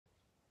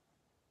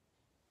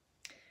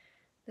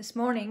This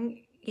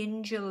morning,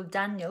 Angel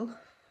Daniel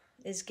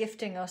is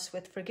gifting us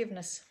with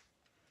forgiveness.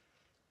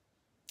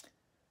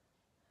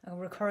 A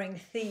recurring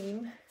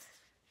theme.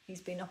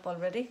 He's been up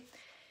already.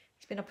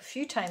 He's been up a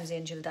few times,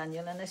 Angel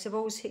Daniel, and I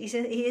suppose he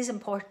is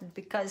important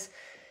because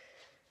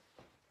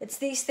it's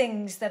these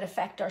things that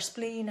affect our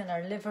spleen and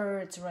our liver.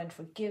 It's around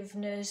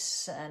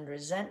forgiveness and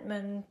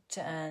resentment,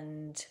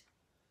 and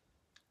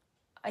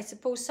I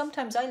suppose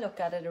sometimes I look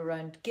at it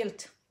around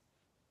guilt.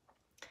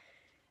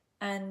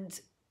 And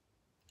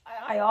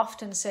I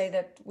often say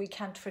that we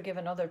can't forgive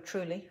another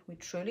truly. We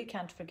truly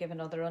can't forgive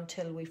another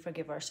until we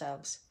forgive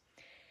ourselves.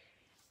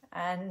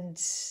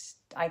 And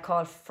I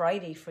call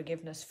Friday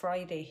Forgiveness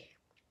Friday.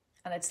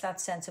 And it's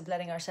that sense of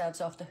letting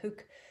ourselves off the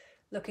hook,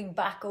 looking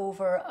back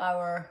over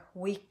our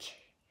week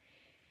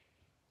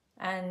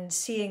and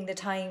seeing the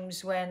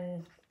times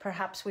when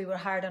perhaps we were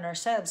hard on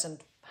ourselves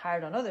and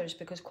hard on others,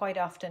 because quite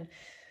often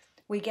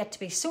we get to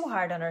be so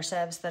hard on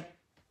ourselves that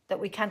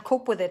we can't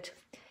cope with it.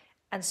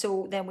 And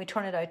so then we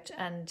turn it out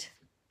and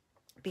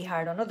be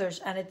hard on others.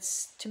 And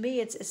it's, to me,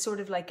 it's sort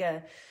of like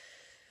a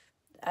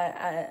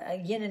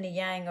yin and a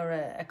yang, or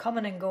a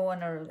coming and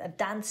going, or a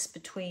dance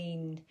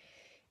between,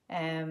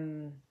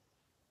 the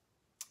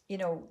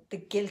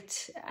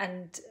guilt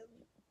and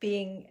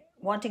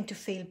wanting to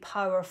feel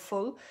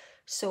powerful.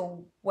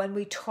 So when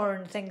we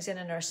turn things in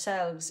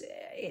ourselves,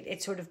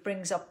 it sort of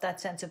brings up that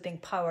sense of being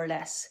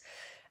powerless.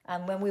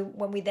 And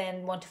when we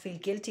then want to feel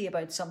guilty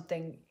about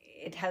something,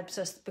 it helps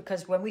us,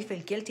 because when we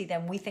feel guilty,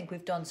 then we think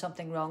we've done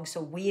something wrong.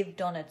 So we've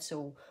done it,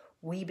 so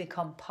we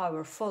become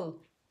powerful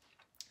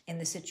in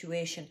the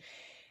situation.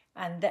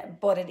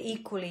 But it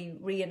equally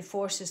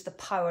reinforces the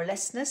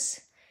powerlessness.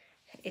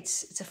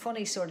 It's a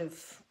funny sort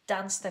of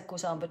dance that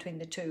goes on between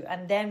the two.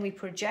 And then we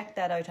project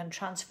that out and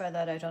transfer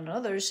that out on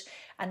others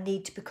and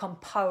need to become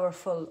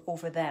powerful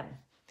over them.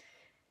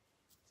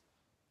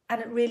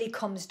 And it really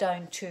comes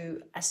down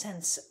to a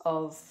sense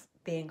of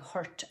being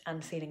hurt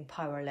and feeling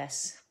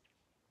powerless.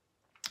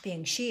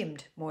 Being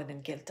shamed more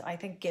than guilt. I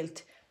think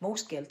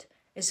most guilt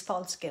is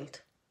false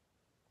guilt.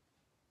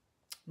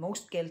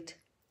 Most guilt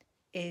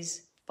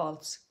is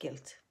false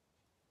guilt.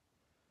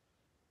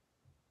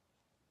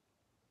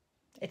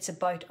 It's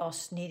about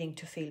us needing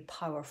to feel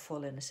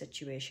powerful in a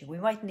situation. We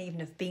mightn't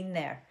even have been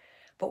there,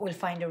 but we'll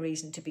find a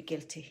reason to be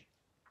guilty.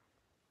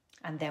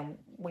 And then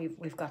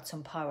we've got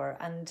some power.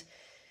 And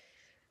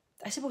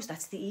I suppose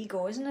that's the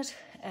ego, isn't it?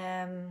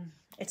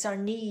 It's our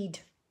need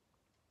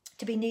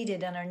to be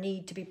needed, and our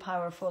need to be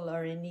powerful,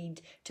 or a need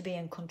to be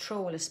in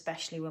control,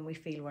 especially when we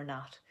feel we're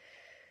not.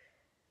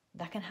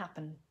 That can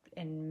happen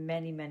in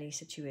many, many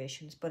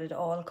situations, but it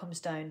all comes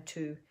down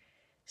to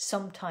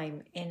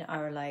sometime in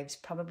our lives,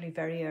 probably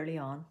very early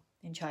on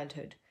in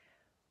childhood,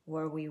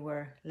 where we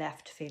were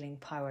left feeling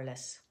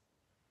powerless.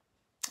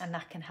 And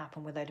that can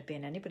happen without it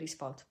being anybody's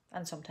fault.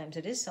 And sometimes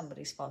it is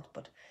somebody's fault,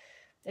 but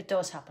it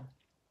does happen.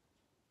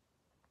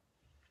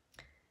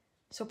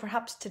 So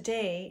perhaps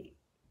today,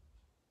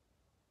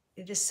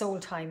 this soul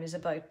time is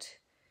about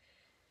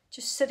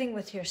just sitting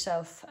with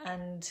yourself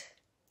and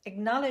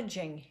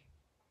acknowledging,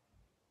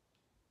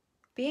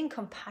 being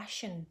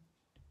compassion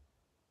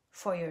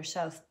for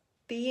yourself,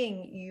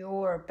 being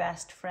your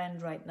best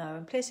friend right now,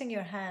 and placing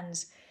your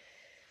hands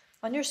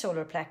on your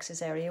solar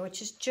plexus area,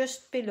 which is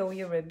just below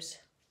your ribs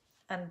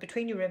and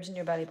between your ribs and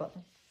your belly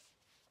button.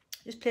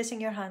 Just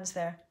placing your hands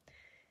there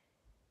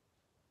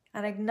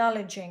and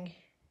acknowledging,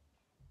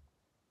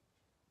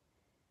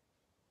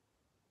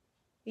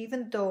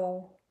 even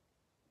though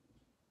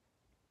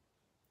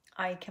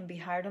I can be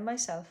hard on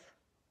myself,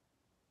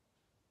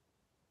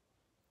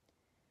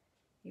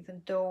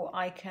 even though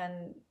I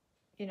can,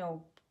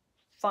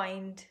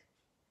 find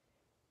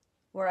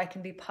where I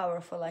can be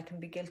powerful, I can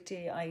be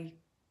guilty, I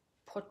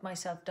put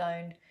myself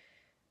down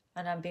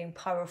and I'm being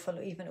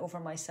powerful even over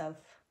myself.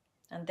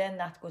 And then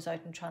that goes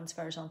out and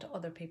transfers onto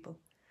other people.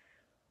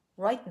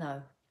 Right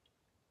now,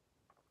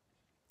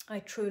 I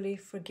truly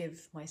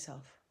forgive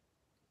myself.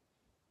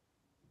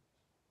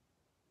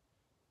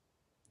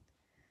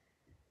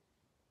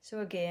 So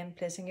again,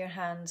 placing your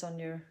hands on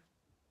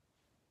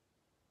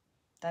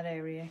that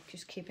area,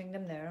 just keeping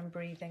them there and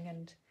breathing.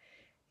 And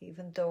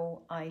even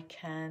though I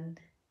can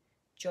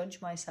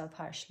judge myself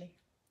harshly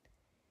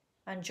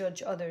and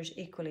judge others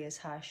equally as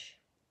harsh,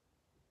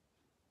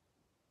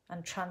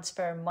 and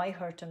transfer my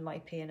hurt and my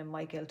pain and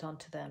my guilt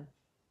onto them,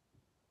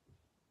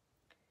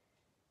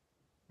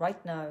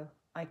 right now,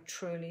 I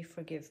truly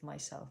forgive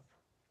myself.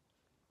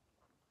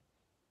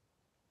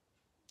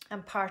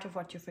 And part of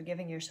what you're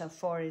forgiving yourself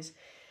for is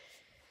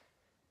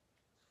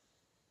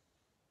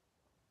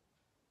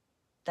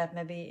that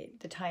maybe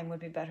the time would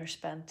be better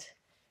spent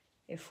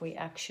if we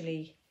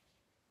actually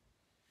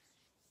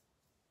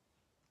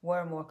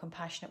were more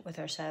compassionate with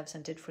ourselves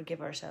and did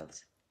forgive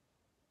ourselves.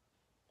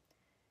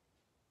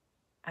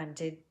 And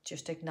did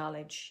just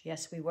acknowledge,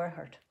 yes, we were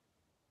hurt.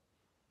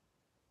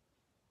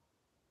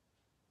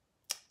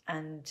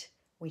 And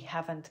we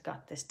haven't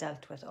got this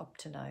dealt with up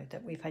to now,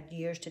 that we've had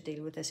years to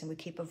deal with this and we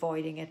keep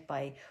avoiding it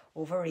by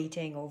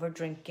overeating, over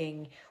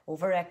drinking,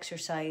 over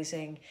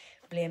exercising,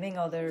 blaming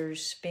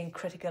others, being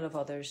critical of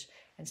others,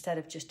 instead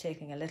of just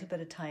taking a little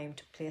bit of time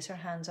to place our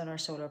hands on our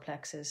solar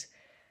plexus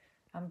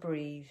and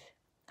breathe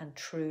and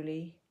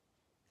truly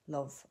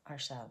love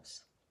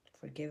ourselves.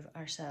 Forgive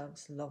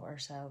ourselves, love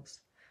ourselves.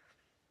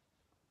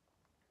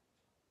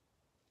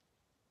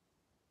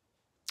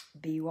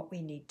 Be what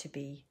we need to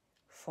be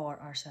for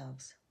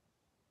ourselves.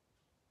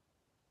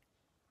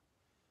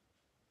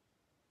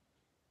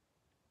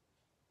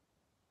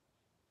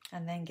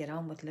 And then get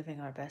on with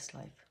living our best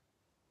life.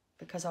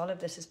 Because all of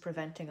this is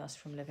preventing us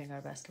from living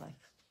our best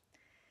life.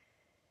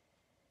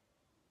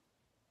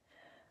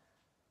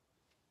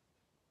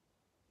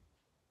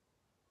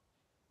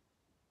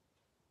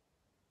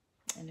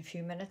 In a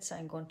few minutes,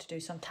 I'm going to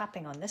do some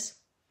tapping on this.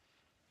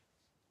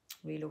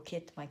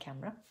 Relocate my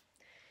camera.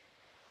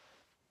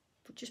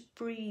 But just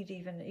breathe,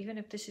 even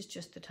if this is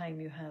just the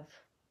time you have.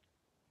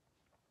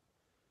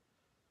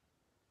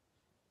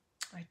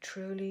 I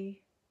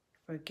truly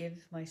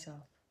forgive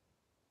myself.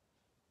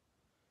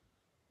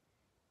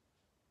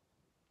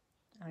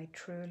 I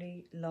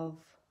truly love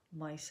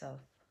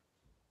myself.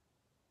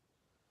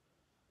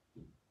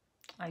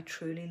 I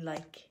truly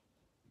like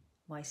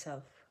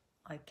myself.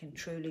 I can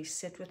truly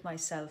sit with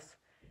myself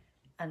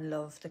and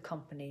love the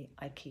company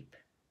I keep.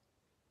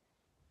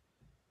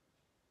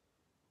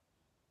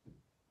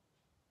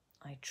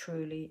 I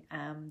truly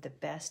am the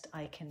best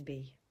I can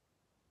be.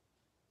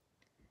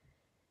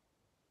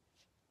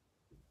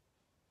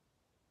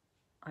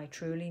 I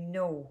truly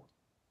know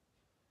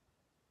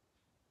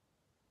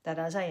that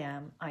as I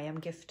am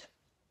gift.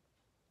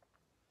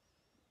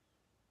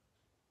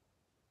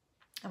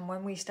 And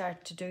when we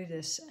start to do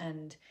this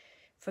and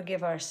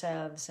forgive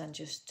ourselves and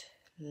just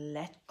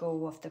let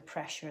go of the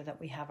pressure that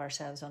we have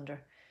ourselves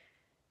under,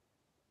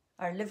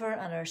 our liver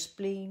and our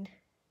spleen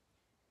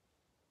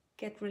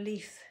get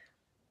relief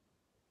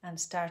and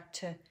start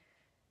to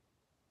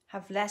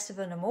have less of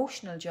an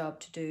emotional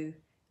job to do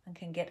and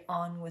can get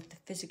on with the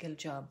physical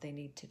job they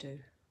need to do.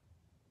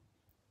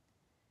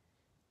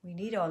 We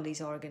need all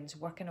these organs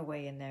working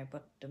away in there,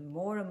 but the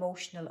more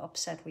emotional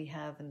upset we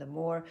have and the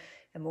more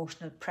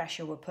emotional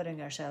pressure we're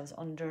putting ourselves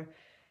under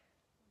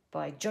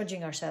by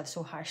judging ourselves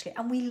so harshly.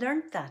 And we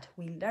learnt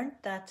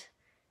that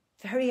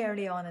very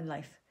early on in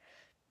life,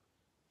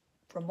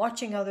 from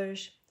watching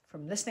others,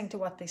 from listening to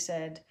what they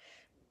said,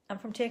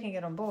 and from taking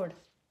it on board.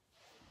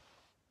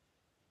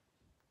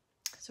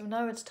 So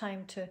now it's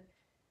time to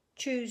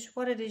choose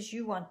what it is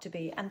you want to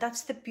be. And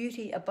that's the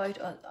beauty about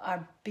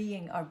our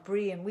being, our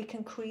brain. We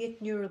can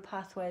create neural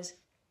pathways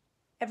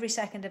every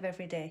second of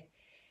every day.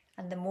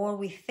 And the more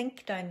we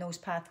think down those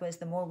pathways,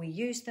 the more we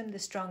use them, the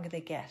stronger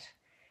they get.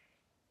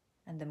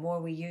 And the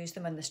more we use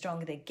them and the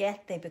stronger they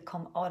get, they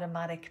become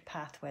automatic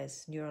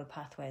pathways, neural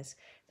pathways,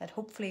 that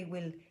hopefully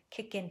will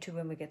kick into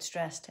when we get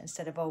stressed,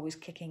 instead of always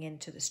kicking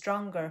into the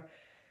stronger,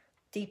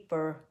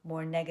 deeper,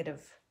 more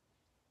negative,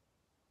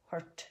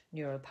 hurt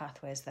neural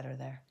pathways that are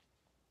there.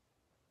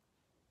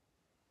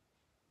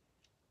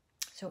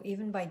 So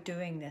even by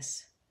doing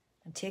this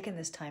and taking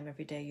this time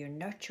every day, you're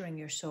nurturing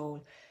your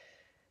soul,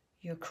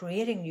 you're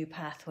creating new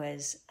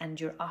pathways, and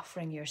you're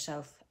offering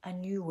yourself a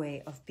new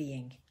way of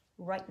being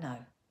right now.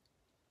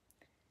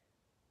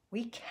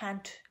 We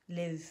can't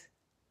live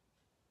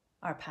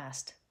our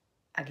past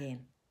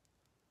again.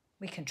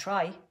 We can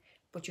try,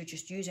 but you're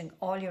just using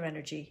all your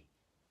energy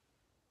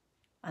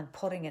and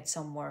putting it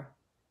somewhere,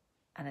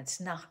 and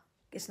it's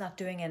not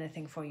doing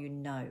anything for you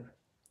now.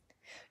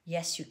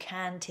 Yes, you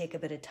can take a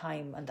bit of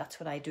time, and that's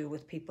what I do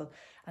with people,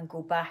 and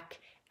go back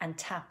and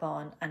tap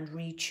on and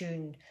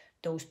retune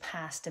those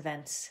past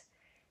events.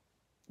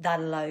 That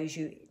allows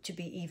you to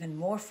be even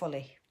more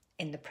fully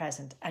in the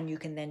present, and you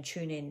can then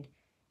tune in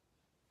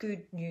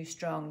good, new,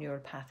 strong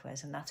neural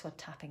pathways, and that's what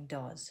tapping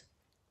does.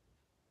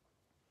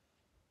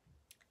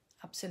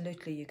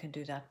 Absolutely, you can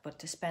do that, but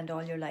to spend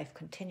all your life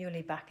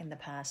continually back in the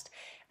past,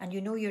 and you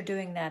know you're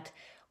doing that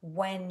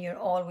when you're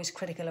always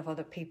critical of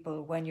other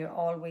people, when you're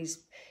always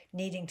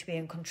needing to be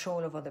in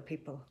control of other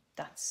people,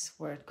 that's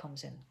where it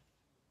comes in.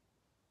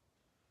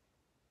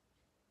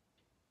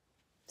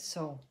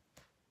 So,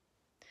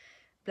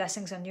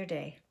 blessings on your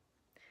day.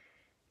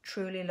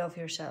 Truly love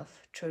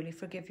yourself, truly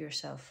forgive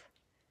yourself,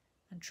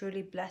 and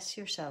truly bless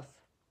yourself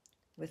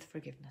with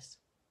forgiveness.